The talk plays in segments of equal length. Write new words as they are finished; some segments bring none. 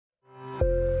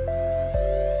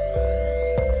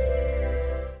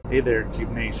Hey there,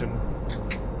 Cube Nation.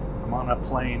 I'm on a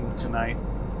plane tonight,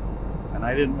 and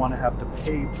I didn't want to have to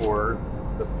pay for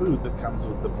the food that comes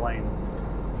with the plane.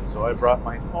 So I brought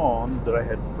my own that I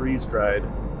had freeze-dried.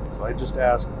 So I just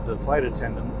asked the flight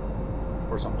attendant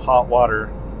for some hot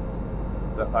water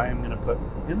that I am going to put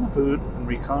in the food and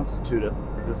reconstitute it.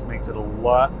 This makes it a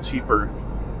lot cheaper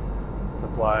to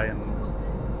fly, and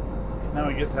now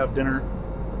I get to have dinner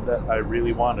that I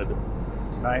really wanted.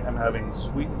 Tonight I'm having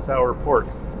sweet and sour pork.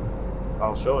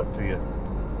 I'll show it to you.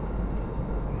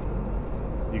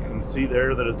 You can see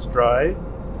there that it's dry.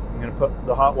 I'm going to put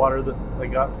the hot water that I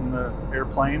got from the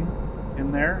airplane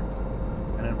in there,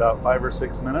 and in about 5 or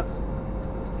 6 minutes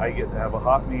I get to have a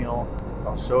hot meal.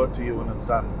 I'll show it to you when it's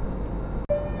done.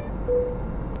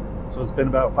 So it's been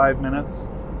about 5 minutes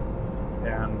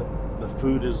and the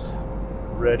food is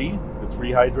ready. It's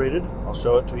rehydrated. I'll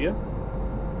show it to you.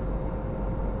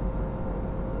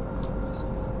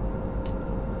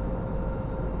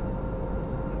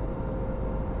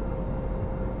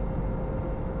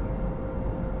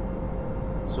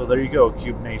 So there you go,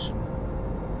 Cube Nation.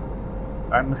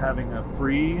 I'm having a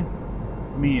free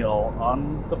meal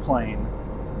on the plane.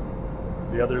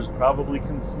 The others probably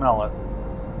can smell it,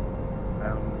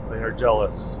 and they are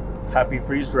jealous. Happy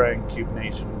freeze drying, Cube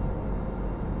Nation.